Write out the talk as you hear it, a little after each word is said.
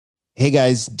Hey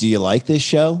guys, do you like this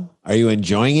show? Are you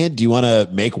enjoying it? Do you want to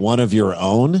make one of your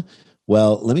own?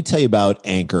 Well, let me tell you about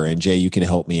Anchor, and Jay, you can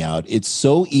help me out. It's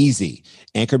so easy.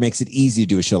 Anchor makes it easy to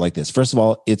do a show like this. First of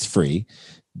all, it's free.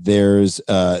 There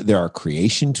are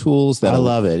creation tools that I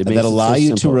love it. that allow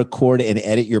you to record and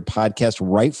edit your podcast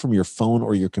right from your phone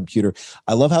or your computer.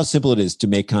 I love how simple it is to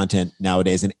make content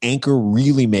nowadays, and Anchor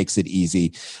really makes it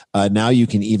easy. Now you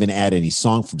can even add any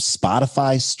song from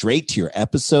Spotify straight to your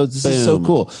episodes. This is so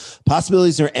cool.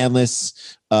 Possibilities are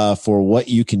endless for what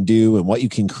you can do and what you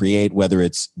can create, whether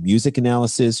it's music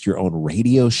analysis, your own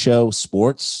radio show,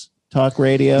 sports talk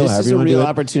radio. This is a real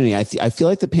opportunity. I feel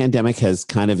like the pandemic has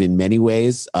kind of in many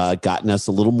ways gotten us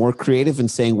a little more creative in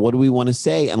saying, what do we want to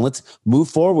say? And let's move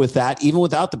forward with that, even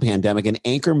without the pandemic. And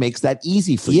Anchor makes that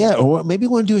easy for you. Yeah, or maybe you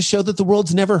want to do a show that the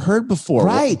world's never heard before.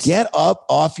 Right. Get up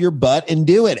off your butt and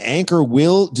do it. Anchor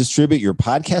will distribute your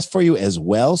podcast for you as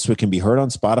well, so it can be heard on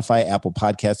Spotify, Apple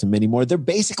Podcasts, and many more. They're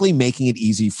basically making it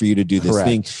easy for you to do this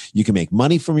thing. You can make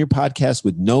money from your podcast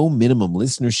with no minimum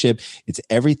listenership. It's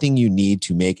everything you need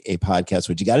to make a podcast.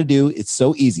 What you got to do, it's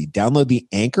so easy. Download the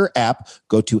Anchor app,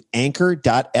 go to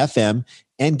anchor.fm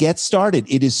and get started.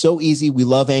 It is so easy. We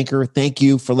love Anchor. Thank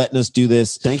you for letting us do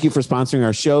this. Thank you for sponsoring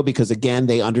our show because, again,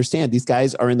 they understand these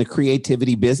guys are in the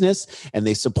creativity business and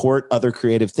they support other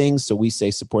creative things. So we say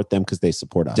support them because they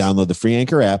support us. Download the free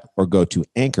Anchor app or go to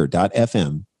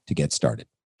anchor.fm to get started.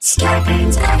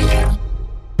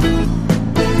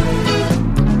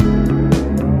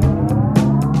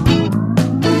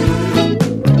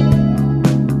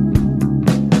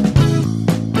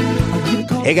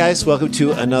 Hey guys, welcome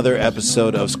to another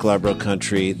episode of Scarborough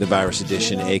Country, the virus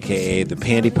edition, aka the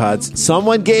Pandy Pods.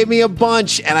 Someone gave me a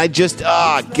bunch, and I just,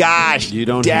 oh gosh, you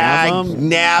don't have them?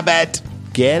 Nabbit.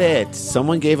 Get it?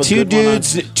 Someone gave a two good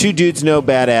dudes, two dudes, no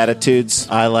bad attitudes.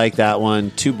 I like that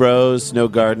one. Two bros, no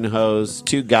garden hose.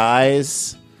 Two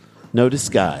guys, no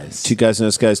disguise. Two guys, no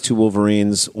disguise. Two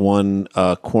Wolverines, one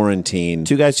quarantine.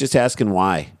 Two guys just asking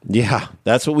why. Yeah,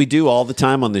 that's what we do all the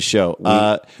time on this show.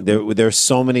 There's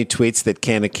so many tweets that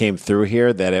kind of came through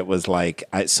here that it was like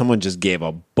someone just gave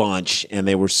a bunch and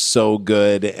they were so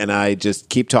good. And I just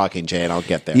keep talking, Jay, and I'll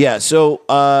get there. Yeah. So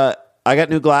I got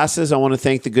new glasses. I want to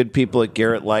thank the good people at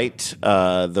Garrett Light.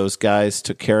 Those guys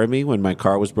took care of me when my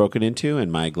car was broken into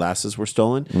and my glasses were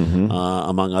stolen,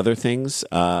 among other things.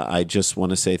 I just want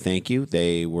to say thank you.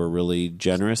 They were really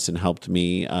generous and helped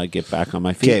me get back on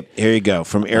my feet. Okay, here you go.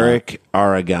 From Eric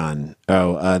Aragon.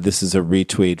 This is a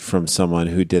retweet from someone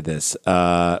who did this.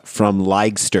 From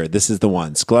Leigster. This is the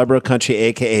one. Scarborough Country,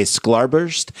 a.k.a.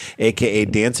 Sklarburst, a.k.a.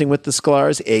 Dancing with the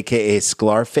Sklars, a.k.a.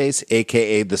 Sklarface,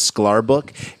 a.k.a. the Sklar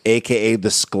Book, a.k.a. the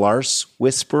Sklars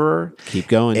Whisperer. Keep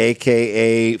going.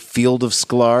 A.k.a. Field of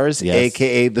Sklars, yes.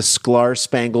 a.k.a. the Sklar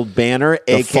Spangled Banner,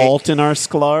 the Fault in Our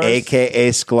Sklars,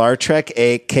 a.k.a. Sklar Trek,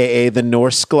 a.k.a. the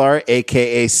Norse Sklar,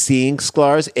 a.k.a. Seeing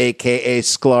Sklars, a.k.a.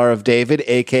 Sklar of David,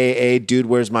 a.k.a. Dude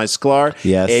Where's My Sklar,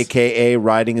 yes. a.k.a.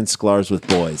 Riding in Sklars with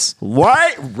Boys.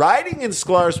 What? Riding in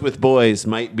Sklars with Boys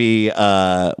might be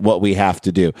what we have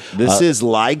to do. This is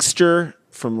Leigster.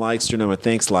 From Leigster number.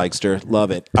 Thanks, Leigster.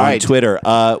 Love it. All right, Twitter.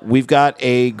 We've got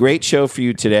a great show for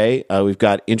you today. We've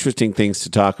got interesting things to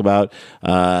talk about.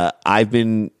 I've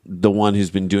been the one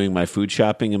who's been doing my food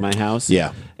shopping in my house.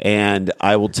 Yeah. And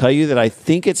I will tell you that I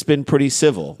think it's been pretty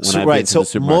civil. So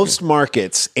most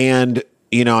markets and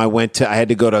I had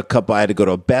to go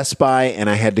to a Best Buy and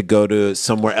I had to go to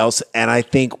somewhere else. And I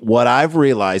think what I've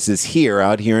realized is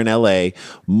out here in LA,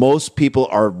 most people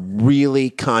are really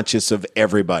conscious of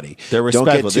everybody. They're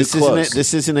respectful. Don't get too close.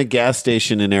 This isn't a gas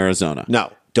station in Arizona.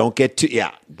 No, don't get too,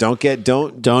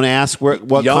 don't ask what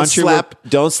country.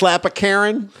 Don't slap a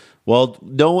Karen. Well,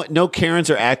 no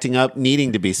Karens are acting up,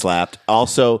 needing to be slapped.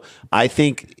 Also, I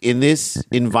think in this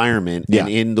environment and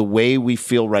in the way we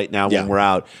feel right now when we're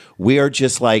out, we are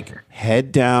just like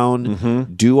head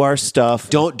down, do our stuff.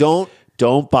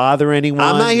 Don't bother anyone.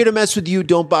 I'm not here to mess with you.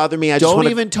 Don't bother me. Don't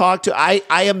even talk to.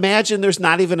 I imagine there's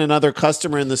not even another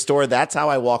customer in the store. That's how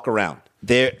I walk around.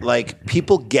 They're like,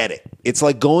 people get it. It's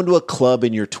like going to a club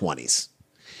in your 20s.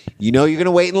 You know you're going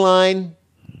to wait in line.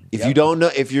 If you don't know,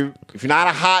 if you're not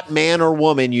a hot man or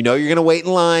woman, you're going to wait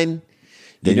in line.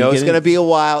 You know it's going to be a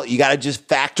while. You got to just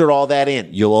factor all that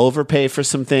in. You'll overpay for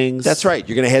some things. That's right.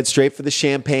 You're going to head straight for the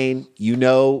champagne.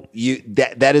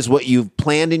 That is what you've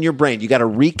planned in your brain. You got to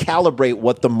recalibrate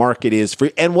what the market is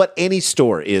for and what any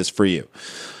store is for you.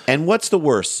 And what's the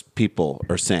worst people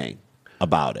are saying?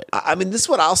 about it. I mean, this is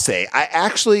what I'll say. I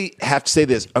actually have to say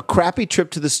this. A crappy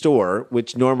trip to the store,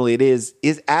 which normally it is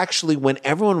actually when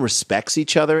everyone respects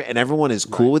each other and everyone is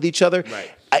cool with each other.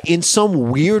 Right. In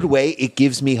some weird way, it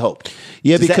gives me hope.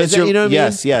 Yeah, Is because that, you know what I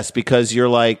mean? Yes, because you're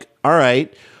like, all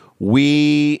right,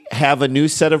 we have a new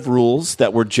set of rules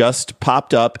that were just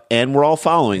popped up and we're all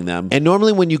following them. And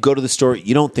normally when you go to the store,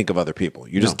 you don't think of other people.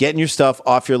 You're just getting your stuff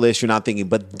off your list. You're not thinking.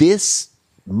 But this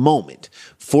moment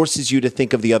forces you to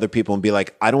think of the other people and be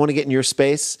like, I don't want to get in your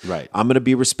space. Right. I'm going to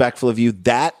be respectful of you.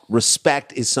 That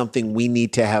respect is something we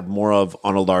need to have more of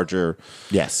on a larger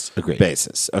agreed.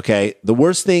 basis. Okay. The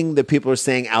worst thing that people are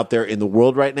saying out there in the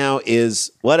world right now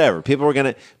is whatever. People are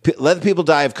going to let the people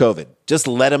die of COVID. Just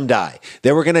let them die.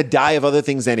 They were going to die of other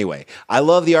things anyway. I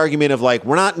love the argument of like,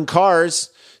 we're not in cars.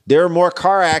 There are more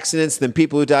car accidents than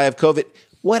people who die of COVID.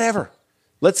 Whatever.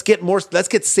 Let's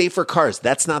get safer cars.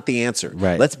 That's not the answer.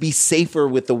 Right. Let's be safer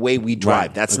with the way we drive.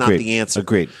 Right. That's Agreed. not the answer.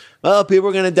 Agreed. Well, people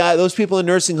are going to die. Those people in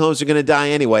nursing homes are going to die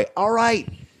anyway. All right.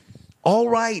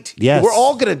 Yes. We're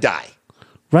all going to die.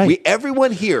 Right.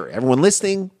 Everyone here, everyone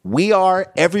listening,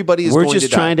 everybody is We're going to die.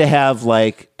 just trying to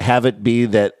have it be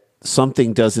that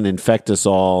something doesn't infect us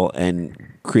all and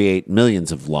create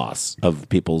millions of loss of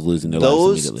people losing their lives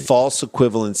immediately. Those false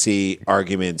equivalency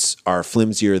arguments are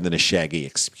flimsier than a Shaggy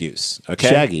excuse. Okay?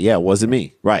 Shaggy, yeah, wasn't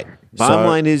me. Right. Bottom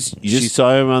line is, she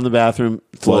saw him on the bathroom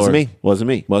floor. Wasn't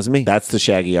me. Wasn't me. That's the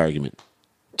Shaggy argument.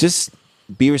 Just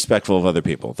be respectful of other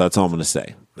people. That's all I'm going to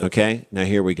say. Okay? Now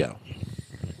here we go.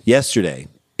 Yesterday,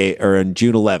 or on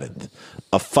June 11th,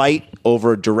 a fight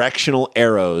over directional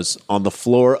arrows on the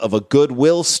floor of a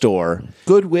Goodwill store.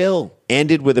 Goodwill.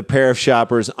 Ended with a pair of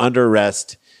shoppers under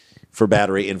arrest for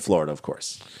battery in Florida, of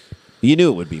course. You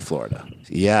knew it would be Florida.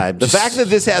 Yeah. The fact that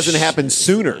this hasn't happened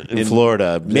sooner in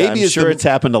Florida, maybe I'm sure it's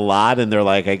happened a lot, and they're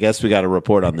like, I guess we got to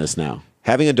report on this now.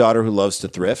 Having a daughter who loves to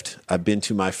thrift, I've been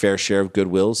to my fair share of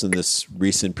Goodwills in this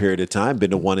recent period of time.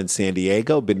 Been to one in San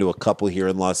Diego, been to a couple here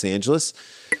in Los Angeles.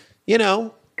 You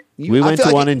know, we went to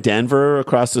one in Denver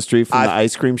across the street from the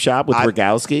ice cream shop with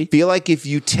Rogowski. I feel like if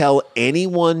you tell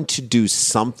anyone to do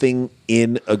something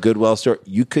in a Goodwill store,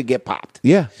 you could get popped.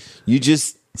 Yeah. You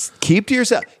just keep to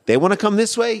yourself. They want to come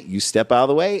this way, you step out of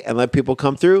the way and let people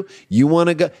come through. You want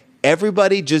to go.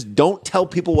 Everybody just don't tell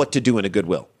people what to do in a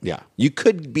Goodwill. Yeah. You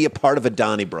could be a part of a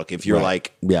Donnybrook if you're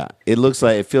like. Yeah. It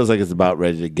feels like it's about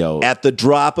ready to go. At the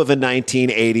drop of a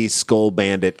 1980s Skull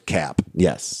Bandit cap.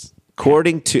 Yes.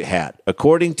 According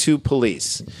to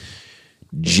police,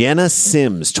 Jenna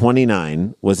Sims,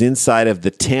 29, was inside of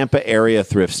the Tampa area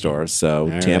thrift store, so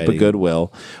Tampa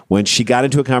Goodwill, when she got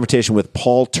into a confrontation with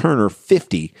Paul Turner,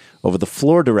 50, over the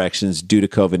floor directions due to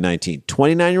COVID-19.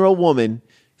 29-year-old woman,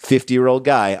 50-year-old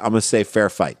guy. I'm going to say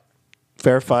fair fight.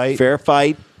 Fair fight. Fair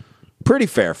fight. Pretty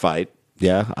fair fight.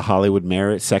 Yeah, a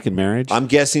Hollywood second marriage. I'm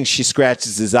guessing she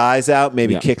scratches his eyes out,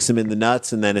 maybe kicks him in the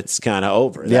nuts, and then it's kind of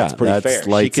over. That's pretty fair.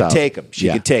 She could take him. She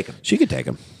could take him. She could take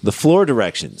him. The floor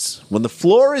directions. When the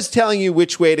floor is telling you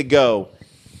which way to go,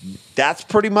 that's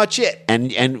pretty much it.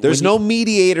 And there's no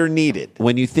mediator needed.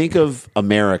 When you think of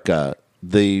America,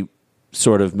 the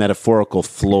sort of metaphorical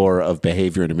floor of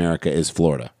behavior in America is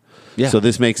Florida. Yeah. So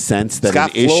this makes sense that it's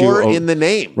got an floor issue in the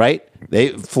name, right?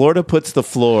 Florida puts the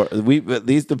floor.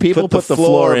 The people put the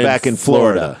floor back in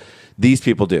Florida. These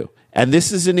people do, and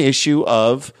this is an issue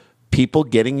of people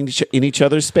getting in each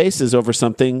other's spaces over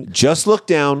something. Just look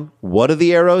down. What are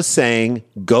the arrows saying?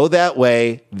 Go that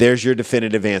way. There's your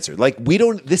definitive answer. Like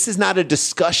this is not a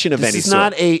discussion of any sort. This is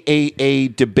not a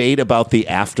debate about the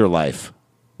afterlife.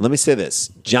 Let me say this.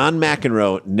 John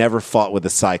McEnroe never fought with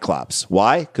a Cyclops.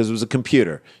 Why? Because it was a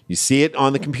computer. You see it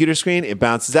on the computer screen, it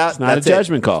bounces out. It's not a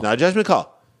judgment call. It's not a judgment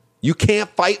call. You can't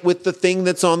fight with the thing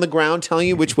that's on the ground telling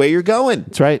you which way you're going.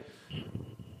 That's right.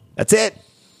 That's it.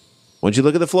 Once you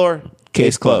look at the floor,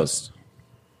 case closed.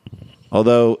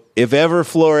 Although, if ever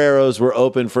floor arrows were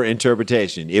open for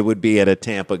interpretation, it would be at a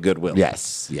Tampa Goodwill.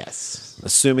 Yes.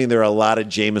 Assuming there are a lot of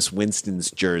Jameis Winston's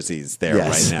jerseys there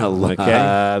right now. A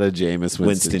lot of Jameis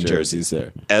Winston jerseys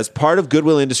there. As part of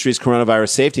Goodwill Industries' coronavirus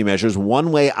safety measures,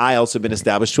 one-way aisles have been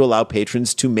established to allow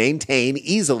patrons to maintain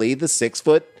easily the 6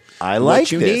 foot. I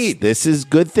like you this. Need. This is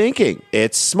good thinking.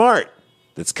 It's smart.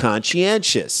 It's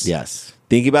conscientious. Yes.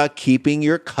 Think about keeping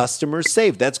your customers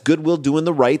safe. That's Goodwill doing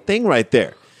the right thing right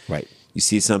there. Right. You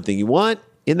see something you want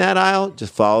in that aisle,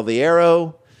 just follow the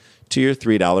arrow to your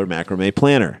 $3 macrame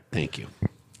planner. Thank you.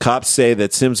 Cops say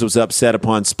that Sims was upset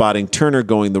upon spotting Turner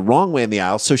going the wrong way in the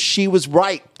aisle, so she was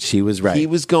right. She was right. He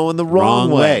was going the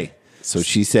wrong way. So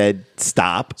she said,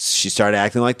 stop. She started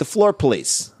acting like the floor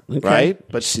police, right?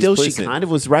 But still, she kind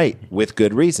of was right. With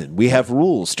good reason. We have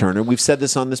rules, Turner. We've said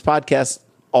this on this podcast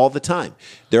all the time.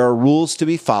 There are rules to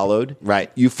be followed.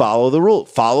 Right. You follow the rule.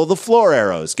 Follow the floor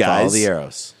arrows, guys. Follow the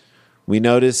arrows. We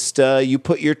noticed you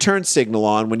put your turn signal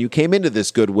on when you came into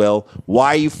this Goodwill. Why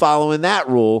are you following that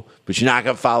rule, but you're not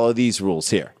going to follow these rules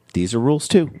here? These are rules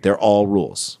too. They're all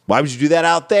rules. Why would you do that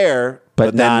out there,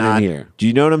 but then not in here? Do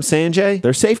you know what I'm saying, Jay?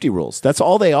 They're safety rules. That's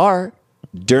all they are.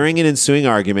 During an ensuing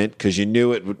argument, because you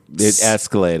knew it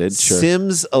escalated. Sure.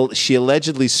 Sims, she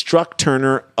allegedly struck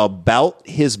Turner about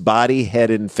his body,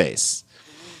 head, and face.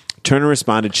 Turner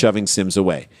responded, shoving Sims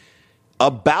away.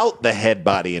 About the head,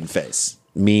 body, and face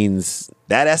means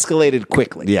that escalated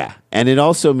quickly. Yeah, and it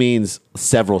also means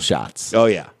several shots. Oh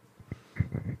yeah,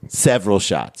 several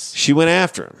shots. She went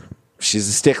after him. She's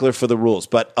a stickler for the rules,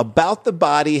 but about the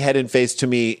body, head, and face to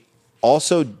me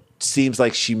also seems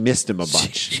like she missed him a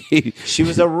bunch. She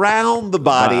was around the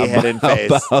body, head, and face.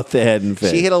 About the head and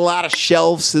face. She hit a lot of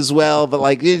shelves as well, but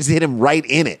like it just hit him right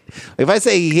in it. If I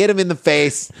say he hit him in the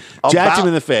face, jacked him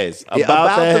in the face,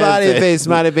 about the body and face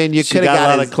might have been. You could have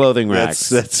got a lot of clothing racks.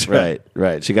 That's right.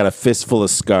 Right. She got a fistful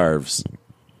of scarves.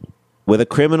 With a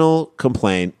criminal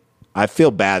complaint, I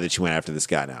feel bad that she went after this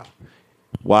guy now.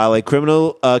 While a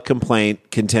criminal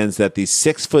complaint contends that the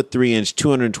 6'3",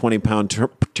 220-pound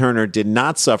Turner did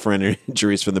not suffer any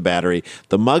injuries from the battery,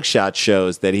 the mugshot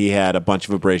shows that he had a bunch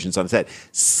of abrasions on his head.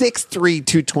 6'3",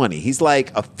 220. He's like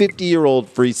a 50-year-old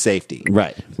free safety.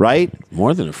 Right?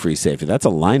 More than a free safety. That's a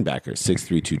linebacker, 6'3",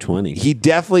 220. He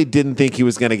definitely didn't think he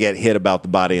was going to get hit about the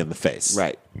body and the face.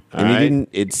 Right. And he didn't.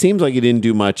 It seems like he didn't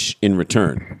do much in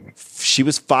return. She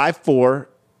was 5'4",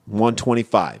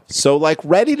 125. So like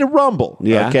ready to rumble.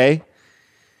 Yeah. Okay.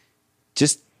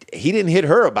 Just he didn't hit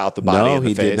her about the body. No,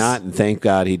 he did not, and thank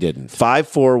God he didn't.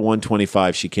 5'4",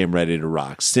 125. She came ready to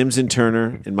rock. Sims and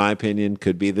Turner, in my opinion,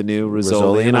 could be the new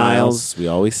Rizzoli and Isles. We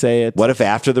always say it. What if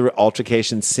after the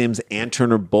altercation, Sims and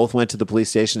Turner both went to the police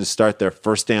station to start their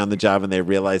first day on the job, and they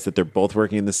realize that they're both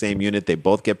working in the same unit? They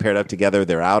both get paired up together.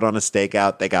 They're out on a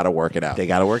stakeout. They got to work it out.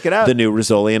 The new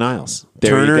Rizzoli and Isles.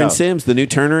 Turner and Sims, the new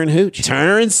Turner and Hooch.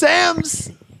 Turner and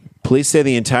Sims. Police say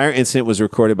the entire incident was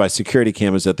recorded by security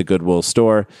cameras at the Goodwill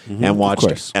store and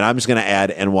watched. And I'm just going to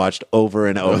add and watched over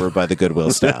and over by the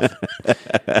Goodwill staff.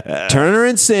 Turner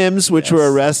and Sims, which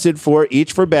were arrested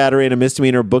each for battery and a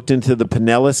misdemeanor, booked into the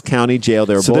Pinellas County Jail.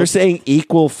 They're saying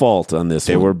equal fault on this.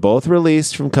 They were both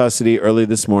released from custody early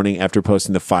this morning after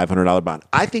posting the $500 bond.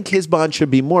 I think his bond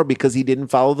should be more because he didn't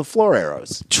follow the floor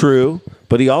arrows. True.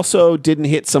 But he also didn't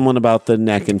hit someone about the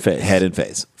neck and face. Head and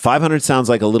face. 500 sounds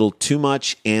like a little too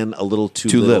much and a little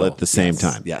too little at the same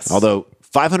time. Yes. Although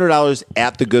 $500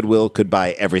 at the Goodwill could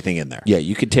buy everything in there. Yeah,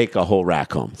 you could take a whole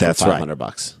rack home. That's $500. right.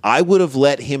 $500. I would have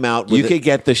let him out. You could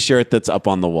get the shirt that's up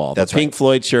on the wall. That's the Pink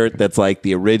Floyd shirt that's like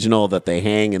the original that they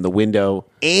hang in the window.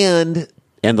 And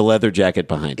the leather jacket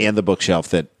behind it. And the bookshelf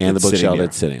that's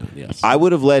sitting on. Yes. I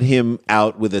would have let him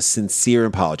out with a sincere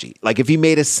apology. Like if he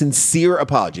made a sincere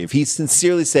apology, if he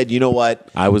sincerely said, you know what?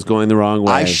 I was going the wrong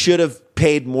way. I should have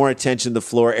paid more attention to the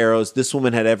floor arrows. This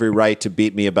woman had every right to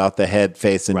beat me about the head,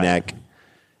 face, and neck.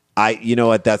 You know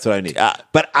what? That's what I need.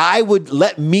 But I would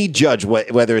let me judge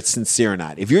whether it's sincere or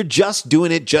not. If you're just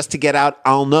doing it just to get out,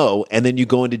 I'll know. And then you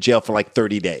go into jail for like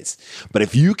 30 days. But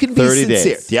if you can be 30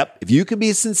 sincere. days. Yep. If you can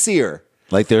be sincere.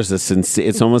 Like there's a sincere,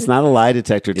 it's almost not a lie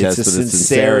detector test, It's a but a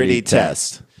sincerity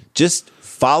test. Just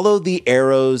follow the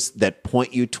arrows that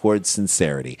point you towards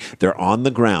sincerity. They're on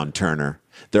the ground, Turner.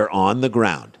 They're on the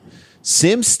ground.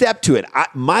 Sims stepped to it.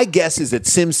 My guess is that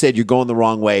Sims said you're going the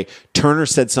wrong way. Turner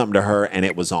said something to her and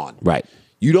it was on. Right.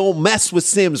 You don't mess with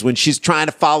Sims when she's trying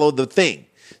to follow the thing.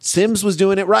 Sims was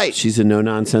doing it right. She's a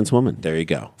no-nonsense woman. There you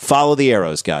go. Follow the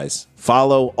arrows, guys.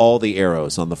 Follow all the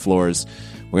arrows on the floors.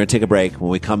 We're going to take a break. When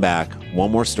we come back, one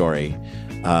more story.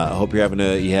 I hope you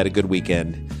had a good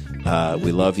weekend.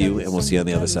 We love you, and we'll see you on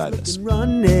the other side of this.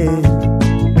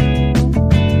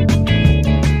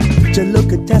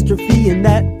 Catastrophe, and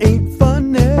that ain't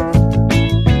funny.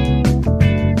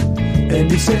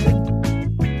 And he said,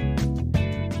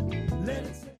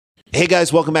 hey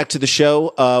guys, welcome back to the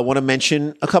show. Want to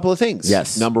mention a couple of things.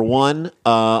 Yes. Number one,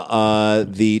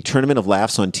 the Tournament of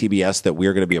Laughs on TBS that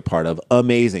we're going to be a part of.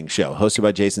 Amazing show. Hosted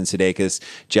by Jason Sudeikis,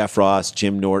 Jeff Ross,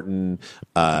 Jim Norton,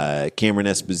 Cameron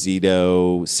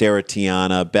Esposito, Sarah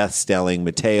Tiana, Beth Stelling,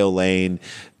 Mateo Lane,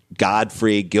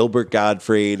 Gilbert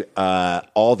Gottfried,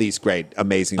 all these great,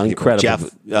 amazing Incredible.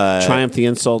 people. Jeff, Triumph the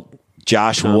Insult.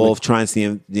 Josh Wolf, Triumph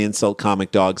the Insult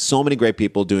Comic Dog. So many great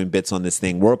people doing bits on this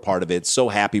thing. We're a part of it. So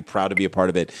happy, proud to be a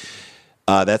part of it.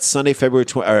 That's Sunday,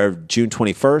 June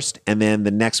 21st, and then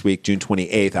the next week, June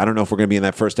 28th. I don't know if we're going to be in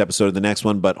that first episode of the next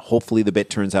one, but hopefully the bit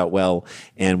turns out well,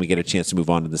 and we get a chance to move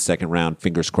on to the second round.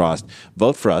 Fingers crossed.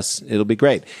 Vote for us. It'll be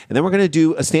great. And then we're going to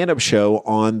do a stand-up show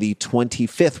on the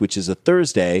 25th, which is a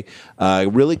Thursday.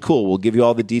 Really cool. We'll give you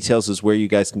all the details as where you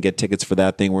guys can get tickets for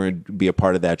that thing. We're going to be a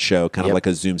part of that show, kind of like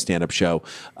a Zoom stand-up show.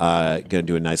 Going to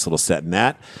do a nice little set in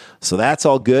that. So that's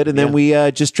all good. And then we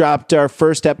just dropped our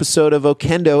first episode of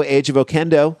Okendo, Age of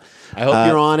Okendo. I hope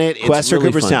you're on it. It's Quest for really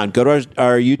Cooperstown. fun. Go to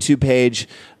our YouTube page,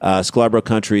 Scalabro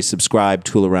Country, subscribe,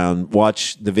 tool around,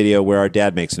 watch the video where our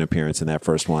dad makes an appearance in that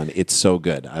first one. It's so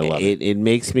good. I love it. It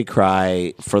makes me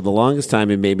cry. For the longest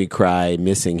time, it made me cry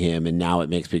missing him, and now it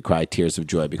makes me cry tears of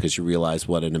joy because you realize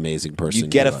what an amazing person You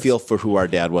get he a was. feel for who our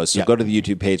dad was. So go to the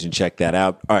YouTube page and check that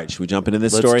out. All right, should we jump into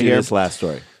this Let's story do here? this last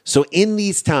story. So in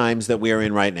these times that we are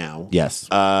in right now, Yes.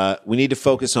 we need to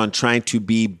focus on trying to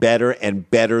be better and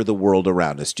better the world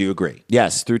around us. Do you agree?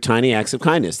 Yes, through tiny acts of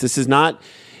kindness. This is not,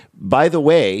 by the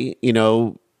way,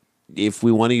 if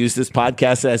we want to use this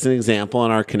podcast as an example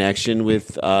in our connection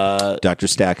with Dr.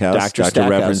 Stackhouse, Dr.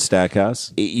 Reverend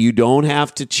Stackhouse. you don't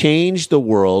have to change the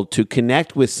world to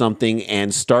connect with something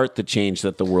and start the change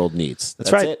that the world needs.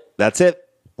 That's right. That's it.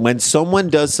 When someone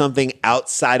does something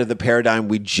outside of the paradigm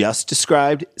we just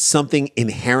described, something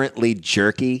inherently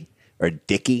jerky or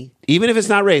dicky, Even if it's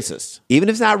not racist. even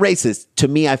if it's not racist, to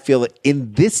me, I feel that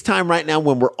in this time right now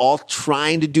when we're all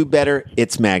trying to do better,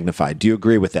 it's magnified. Do you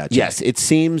agree with that, Jay? Yes, it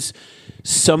seems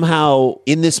somehow,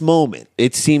 In this moment,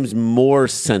 it seems more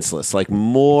senseless, like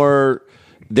more,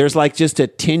 there's like just a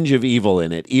tinge of evil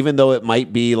in it, even though it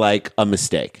might be like a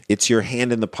mistake. it's your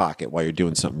hand in the pocket while you're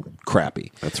doing something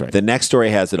crappy. That's right. The next story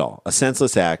has it all. A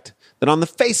senseless act that on the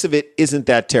face of it isn't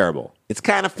that terrible. It's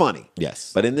kind of funny.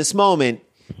 Yes. But in this moment,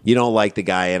 you don't like the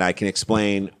guy, and I can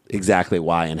explain Exactly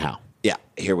why and how. Yeah,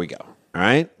 here we go. All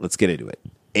right, let's get into it.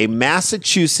 A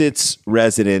Massachusetts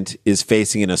resident is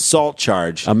facing an assault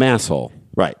charge. A masshole.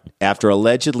 Right. After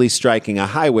allegedly striking a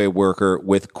highway worker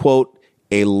with, quote,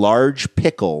 a large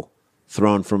pickle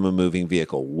thrown from a moving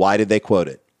vehicle. Why did they quote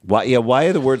it? Why? Yeah. Why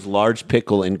are the words "large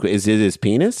pickle" and is it his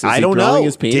penis? Is I he don't throwing know.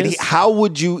 His penis? How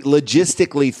would you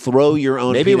logistically throw your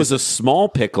own Maybe it penis? was a small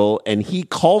pickle, and he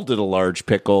called it a large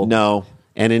pickle. No.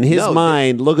 And in his No,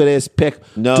 mind, look at this pickle.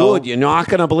 No. Dude, you're not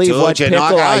going to believe what you're pickle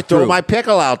not gonna I throw threw. my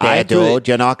pickle out there, I threw dude.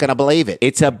 You're not going to believe it.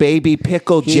 It's a baby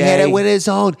pickle, Jay. He hit it with his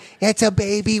own. It's a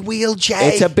baby wheel,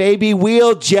 Jay. It's a baby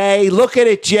wheel, Jay. Look at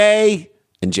it, Jay.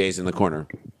 And Jay's in the corner.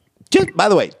 By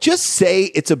the way, just say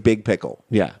it's a big pickle.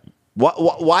 Yeah.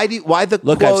 Why the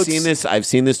Look, quotes? I've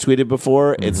seen this tweeted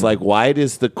before. It's like, why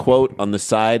does the quote on the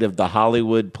side of the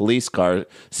Hollywood police car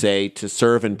say "to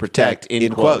serve and protect"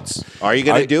 in quotes? Are you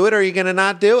going to do it or are you going to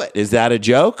not do it? Is that a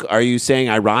joke? Are you saying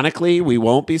ironically we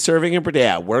won't be serving and protect?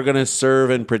 Yeah, we're going to serve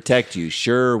and protect you.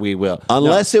 Sure, we will.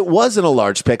 Unless it wasn't a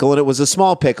large pickle and it was a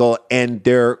small pickle, and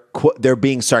they're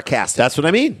being sarcastic. That's what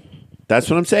I mean. That's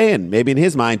what I'm saying. Maybe in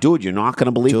his mind, dude, you're not going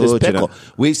to believe this Dude, you pickle. know.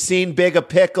 We've seen bigger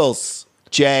pickles,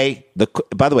 Jay.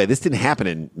 By the way, this didn't happen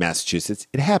in Massachusetts.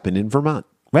 It happened in Vermont.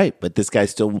 Right, but this guy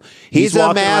still He's a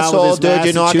walking around with masshole, his dude. You're not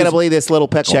going to Massachusetts- believe this little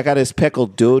pickle. Check out his pickle,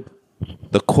 dude.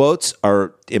 The quotes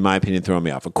are, in my opinion, throwing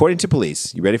me off. According to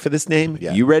police, you ready for this name?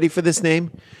 Yeah. You ready for this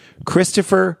name?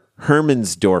 Christopher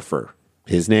Hermansdorfer.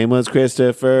 His name was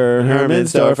Christopher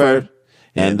Hermansdorfer,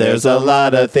 and there's a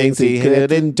lot of things he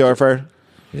couldn't Dorfer.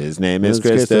 His name is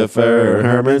Christopher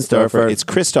Hermansdorfer. It's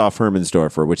Christoph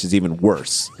Hermansdorfer, which is even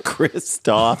worse.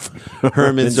 Christoph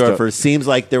Hermansdorfer. Seems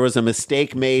like there was a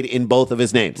mistake made in both of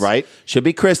his names. Right. Should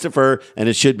be Christopher, and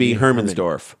it should be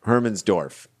Hermansdorf.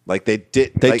 Hermansdorf. Like they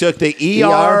did. They like, took the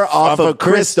ER off of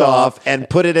Christoph and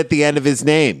put it at the end of his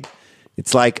name.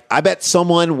 It's like, I bet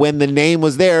someone, when the name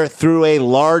was there, threw a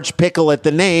large pickle at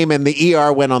the name and the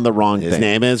ER went on the wrong His thing.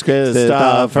 name is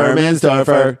Christoph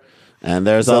Hermansdorfer, and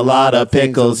there's a lot of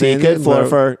pickles he could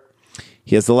flurfer.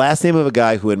 He has the last name of a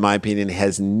guy who, in my opinion,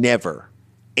 has never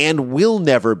and will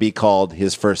never be called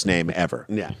his first name ever.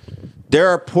 Yeah. There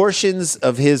are portions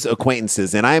of his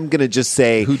acquaintances, and I'm going to just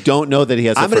say, Who don't know that he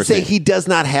has a I'm going to first say name. he does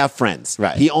not have friends.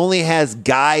 Right. He only has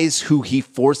guys who he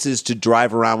forces to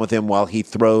drive around with him while he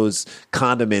throws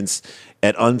condiments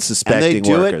at And unsuspecting they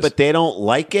do workers. it, but they don't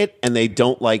like it, and they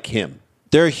don't like him.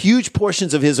 There are huge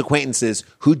portions of his acquaintances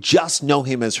who just know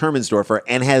him as Hermansdorfer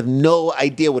and have no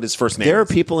idea what his first name There are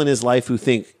is. people in his life who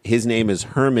think his name is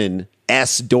Herman.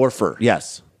 S. Dorfer.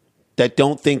 Yes. That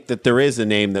don't think that there is a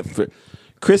name that...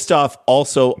 Christoph,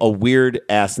 also a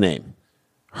weird-ass name.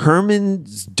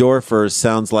 Hermansdorfer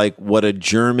sounds like what a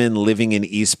German living in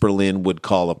East Berlin would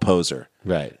call a poser.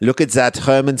 Right. Look at that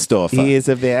Hermansdorfer. He is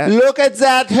a vet. Look at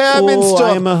that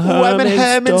Hermansdorfer. Oh, I'm a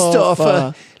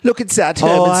Hermansdorfer. Look at that Oh,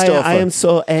 Hermansdorfer. I am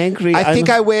so angry. I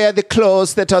think I wear the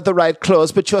clothes that are the right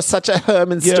clothes, but you're such a You're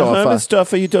Hermansdorfer.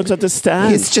 Hermansdorfer. You don't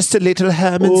understand. He's just a little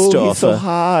Hermansdorfer. Oh, he's so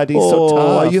hard. He's so tough.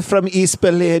 Are you from East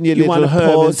Berlin, you little wanna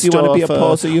pose? You wanna be a Hermansdorfer?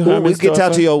 poser, you Oh, we'll get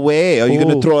out Hermansdorfer? of your way. Are you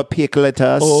going to throw a pickle at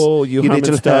us? Oh, you little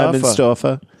Hermansdorfer.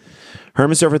 Hermansdorfer.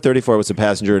 Hermansdorfer 34 was a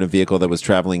passenger in a vehicle that was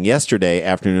traveling yesterday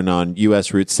afternoon on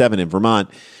U.S. Route 7 in Vermont.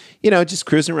 Just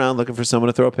cruising around looking for someone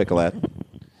to throw a pickle at.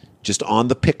 Just on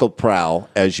the pickle prowl,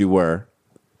 as you were.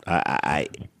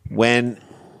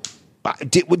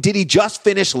 Did he just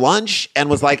finish lunch and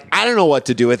was like, I don't know what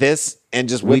to do with this, and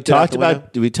just We talked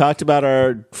about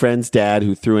our friend's dad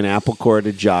who threw an apple core at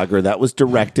a jogger. That was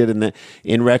directed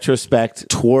in retrospect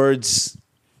towards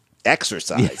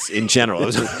exercise in general. It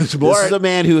was more, this is a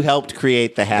man who helped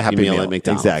create the Happy Meal at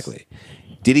McDonald's. Exactly.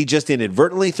 Did he just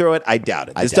inadvertently throw it? I doubt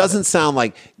it. This doesn't sound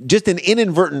like just an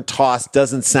inadvertent toss.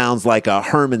 Doesn't sound like a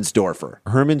Hermansdorfer.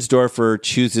 Hermansdorfer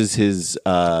chooses his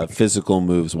physical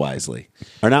moves wisely,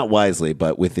 or not wisely,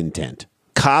 but with intent.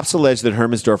 Cops allege that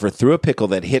Hermansdorfer threw a pickle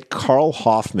that hit Carl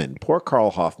Hoffman. Poor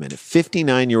Carl Hoffman, a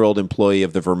 59-year-old employee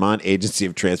of the Vermont Agency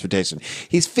of Transportation.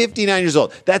 He's 59 years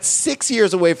old. That's 6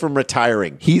 years away from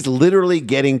retiring. He's literally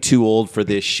getting too old for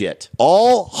this shit.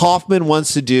 All Hoffman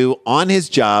wants to do on his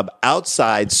job,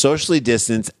 outside, socially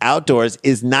distanced, outdoors,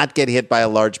 is not get hit by a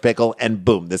large pickle, and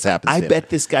boom, this happens. I bet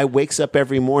this guy wakes up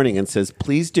every morning and says,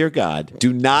 please, dear God,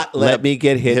 do not let me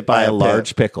get hit by a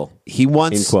large pickle. He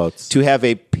wants in quotes. to have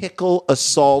a pickle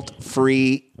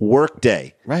assault-free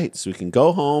workday. Right, so we can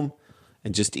go home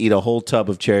and just eat a whole tub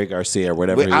of Cherry Garcia or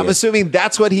whatever. I'm assuming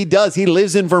that's what he does. He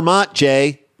lives in Vermont,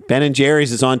 Jay. Ben and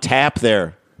Jerry's is on tap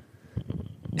there.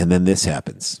 And then this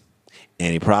happens.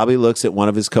 And he probably looks at one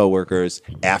of his coworkers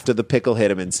after the pickle hit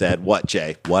him and said, what,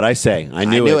 Jay? What'd I say? I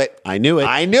knew it. I knew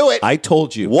it. I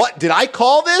told you. What? Did I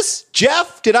call this?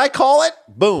 Jeff, did I call it?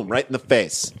 Boom, right in the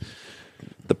face.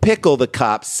 The pickle, the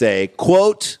cops say,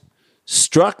 quote,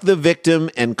 struck the victim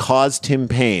and caused him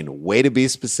pain. Way to be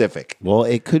specific. Well,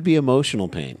 it could be emotional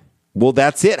pain. Well,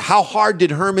 that's it. How hard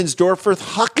did Hermansdorfer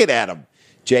huck it at him?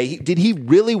 Jay, did he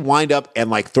really wind up and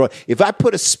throw? If I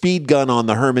put a speed gun on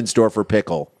the Hermansdorfer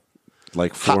pickle,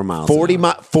 4 miles. 40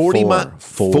 miles.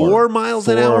 4 miles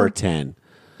an hour? Or 10.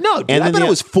 No, dude, I thought it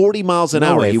was 40 miles an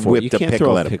hour. He whipped a pickle at him. You can't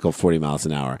throw a pickle 40 miles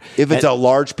an hour. If it's a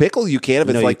large pickle, you can.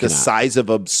 If it's the size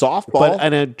of a softball. But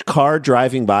in a car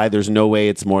driving by, there's no way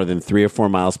it's more than 3 or 4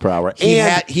 miles per hour. He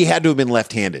had to have been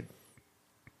left-handed,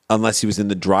 unless he was in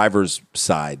the driver's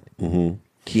side. Mm-hmm.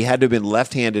 He had to have been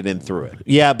left-handed and threw it.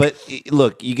 Yeah, but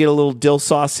look, you get a little dill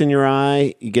sauce in your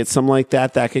eye, you get something like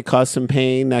that, that could cause some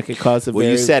pain, that could cause a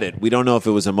you said it. We don't know if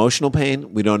it was emotional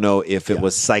pain. We don't know if it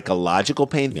was psychological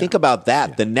pain. Think about that.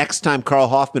 Yeah. The next time Carl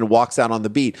Hoffman walks out on the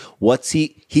beat,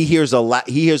 he hears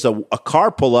a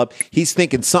car pull up, he's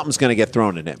thinking something's going to get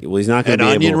thrown at him. Well, he's not going to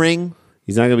be onion ring.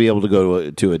 He's not going to be able to go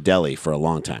to a deli for a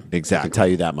long time. Exactly. I can tell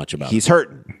you that much about it. He's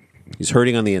hurting. He's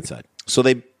hurting on the inside. So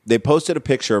they posted a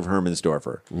picture of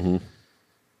Hermansdorfer. Mm-hmm.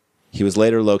 He was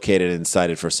later located and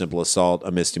cited for simple assault,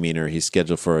 a misdemeanor. He's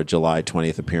scheduled for a July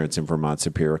 20th appearance in Vermont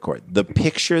Superior Court. The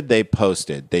picture they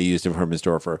used of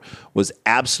Hermansdorfer, was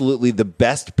absolutely the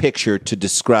best picture to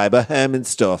describe a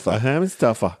Hermansdorfer. A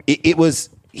Hermansdorfer.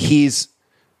 He's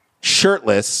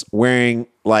shirtless, wearing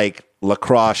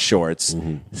lacrosse shorts,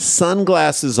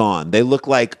 sunglasses on. They look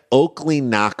like Oakley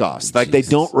knockoffs. They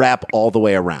don't wrap all the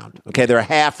way around. Okay, they're a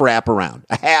half wrap.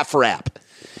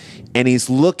 And he's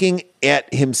looking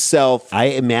at himself. I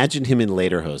imagined him in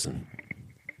lederhosen.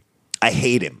 I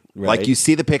hate him. Right. You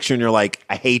see the picture and you're like,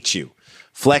 I hate you.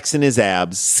 Flexing his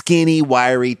abs, skinny,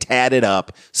 wiry, tatted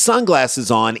up,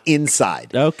 sunglasses on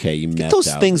inside. Okay, you get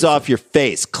those things off your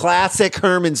face. Classic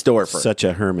Hermansdorfer. Such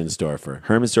a Hermansdorfer.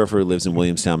 Hermansdorfer, who lives in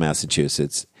Williamstown,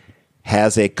 Massachusetts,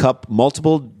 has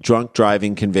multiple drunk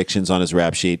driving convictions on his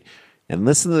rap sheet. And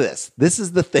listen to this. This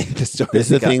is the thing. This is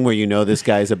the thing where you know this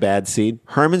guy's a bad seed.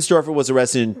 Hermansdorfer was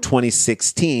arrested in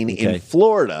 2016 in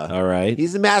Florida. All right.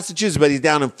 He's in Massachusetts, but he's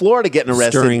down in Florida getting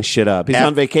arrested. Stirring shit up. He's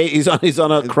on vacation. He's on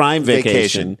a crime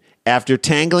vacation. After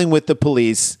tangling with the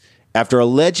police, after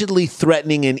allegedly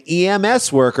threatening an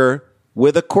EMS worker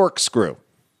with a corkscrew.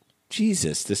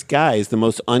 Jesus, this guy is the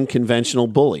most unconventional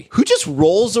bully. Who just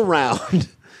rolls around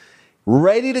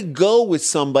ready to go with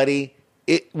somebody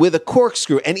with a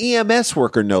corkscrew, an EMS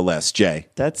worker, no less, Jay.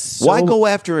 Why go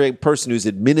after a person who's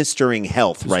administering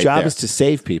health right there? His job is to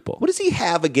save people. What does he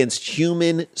have against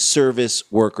human service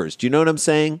workers? Do you know what I'm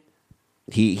saying?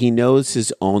 He knows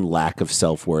his own lack of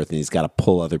self-worth, and he's got to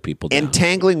pull other people down. And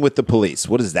tangling with the police.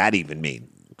 What does that even mean?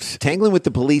 Tangling with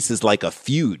the police is like a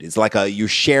feud. It's like you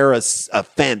share a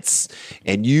fence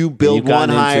and you build one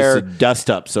higher. Dust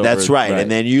ups. That's right.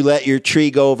 And then you let your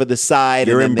tree go over the side.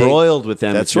 You're embroiled with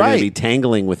them. That's you're right. Going to be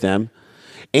tangling with them.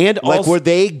 And like, also, were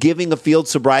they giving a field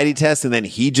sobriety test and then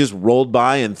he just rolled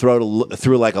by and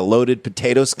threw like a loaded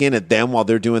potato skin at them while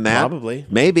they're doing that? Probably.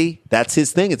 Maybe. That's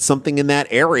his thing. It's something in that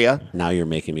area. Now you're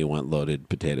making me want loaded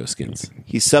potato skins.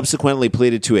 He subsequently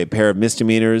pleaded to a pair of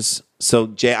misdemeanors. So,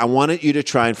 Jay, I wanted you to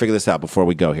try and figure this out before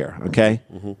we go here, okay?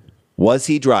 Mm-hmm. Was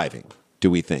he driving,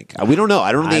 do we think? We don't know.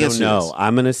 I don't know the answer to this.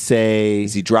 I'm going to say...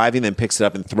 Is he driving, then picks it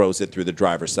up and throws it through the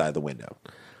driver's side of the window?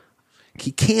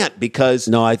 He can't because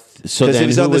he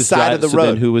was on the side of the road.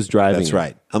 Then who was driving? That's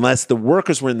right. Unless the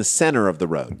workers were in the center of the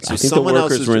road. So I think the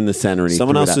workers were in the center. And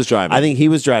someone else was driving. I think he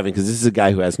was driving because this is a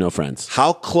guy who has no friends.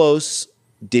 How close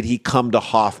did he come to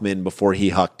Hoffman before he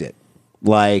hucked it?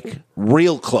 Like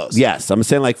real close. Yes, I'm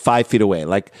saying like 5 feet away.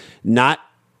 Like not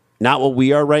what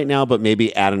we are right now, but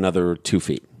maybe add another 2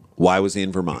 feet. Why was he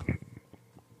in Vermont?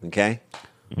 Okay.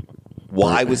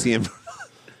 Why was he in Vermont?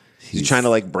 He's trying to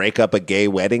like break up a gay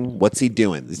wedding. What's he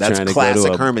doing? That's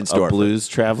classic Hermansdorfer. A blues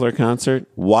traveler concert.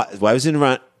 Why was he in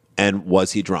Vermont? And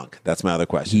was he drunk? That's my other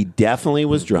question. He definitely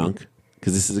was drunk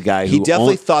because this is a guy who he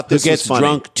definitely thought this gets was funny.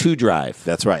 Drunk to drive.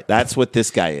 That's right. That's what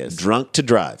this guy is. Drunk to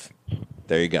drive.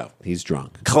 There you go. He's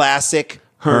drunk. Classic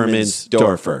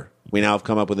Hermansdorfer. We now have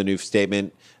come up with a new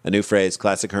statement, a new phrase,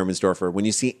 classic Hermansdorfer. When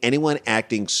you see anyone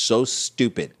acting so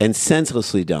stupid and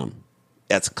senselessly dumb,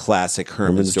 that's classic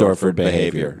Hermansdorfer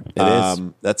behavior. It is.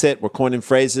 That's it. We're coining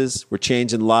phrases. We're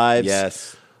changing lives.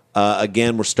 Yes.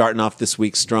 Again, we're starting off this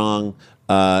week strong.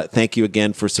 Thank you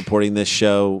again for supporting this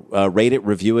show. Rate it,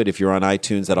 review it if you're on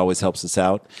iTunes. That always helps us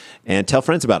out. And tell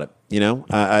friends about it. You know,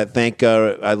 I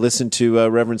listened to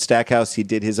Reverend Stackhouse. He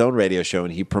did his own radio show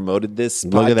and he promoted this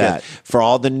podcast. Look at that. For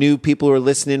all the new people who are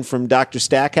listening from Dr.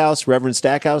 Stackhouse, Reverend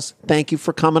Stackhouse, thank you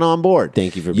for coming on board.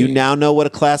 Thank you for being You now know what a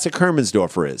classic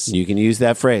Hermansdorfer is. You can use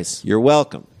that phrase. You're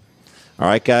welcome. All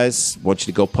right, guys, I want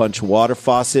you to go punch a water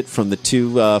faucet from the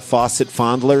two faucet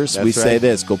fondlers. That's we say right.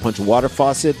 this, go punch a water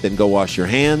faucet, then go wash your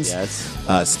hands. Yes.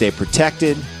 Stay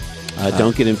protected.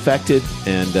 Don't get infected.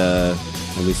 And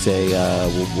we say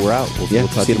we're out. We'll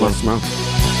talk see to you you tomorrow.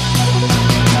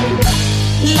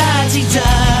 La-ti-da,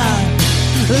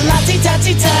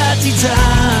 la-ti-da-ti-da-ti-da,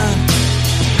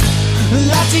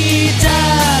 la-ti-da-da-da.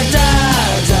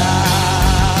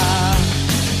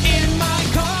 In my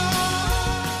car.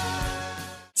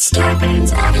 Star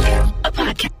Bands Audio,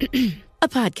 a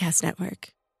podcast network.